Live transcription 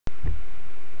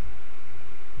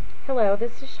Hello,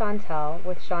 this is Chantel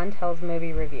with Chantel's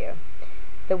Movie Review.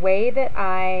 The way that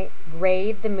I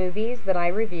grade the movies that I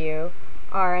review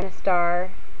are in a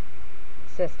star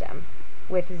system,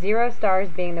 with 0 stars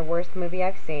being the worst movie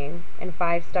I've seen and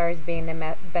 5 stars being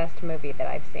the best movie that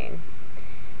I've seen.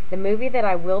 The movie that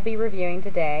I will be reviewing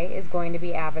today is going to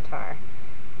be Avatar.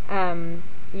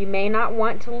 You may not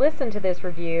want to listen to this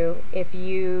review if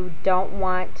you don't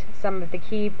want some of the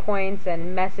key points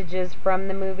and messages from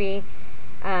the movie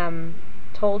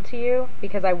told to you,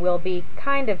 because I will be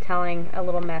kind of telling a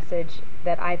little message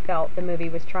that I felt the movie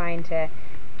was trying to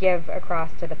give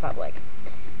across to the public.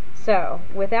 So,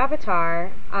 with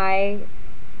Avatar, I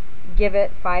give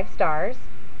it 5 stars.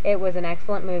 It was an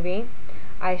excellent movie.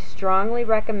 I strongly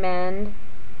recommend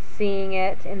seeing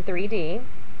it in 3D.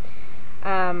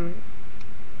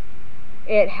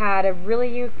 It had a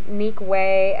really unique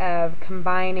way of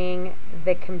combining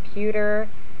the computer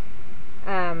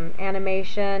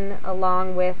animation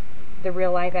along with the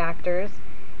real life actors.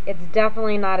 It's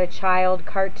definitely not a child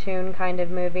cartoon kind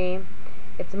of movie.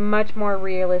 It's much more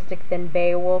realistic than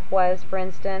Beowulf was, for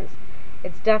instance.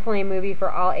 It's definitely a movie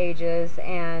for all ages,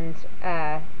 and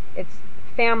it's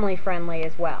family friendly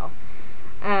as well.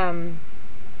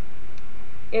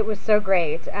 It was so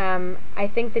great. I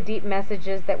think the deep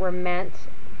messages that were meant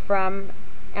from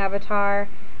Avatar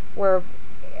were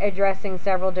addressing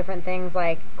several different things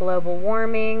like global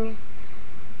warming,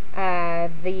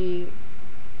 the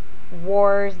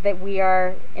wars that we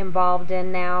are involved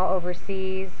in now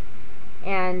overseas,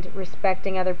 and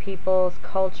respecting other people's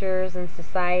cultures and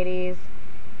societies.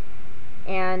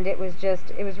 And it was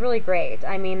really great.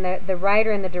 I mean, the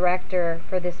writer and the director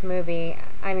for this movie,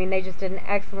 I mean, they just did an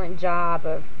excellent job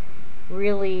of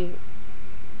really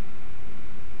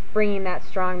bringing that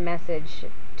strong message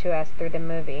to us through the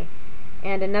movie.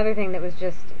 And another thing that was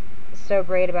just so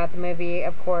great about the movie,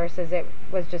 of course, is it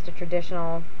was just a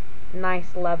traditional,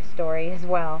 nice love story as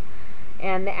well.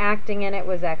 And the acting in it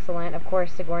was excellent. Of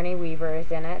course, Sigourney Weaver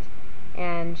is in it,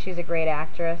 and she's a great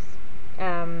actress.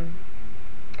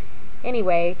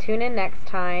 Anyway, tune in next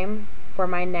time for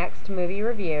my next movie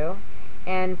review,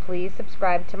 and please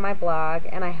subscribe to my blog,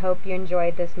 and I hope you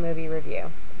enjoyed this movie review.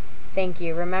 Thank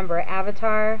you. Remember,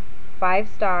 Avatar, 5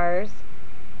 stars,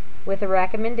 with a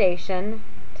recommendation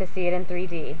to see it in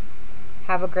 3D.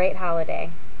 Have a great holiday.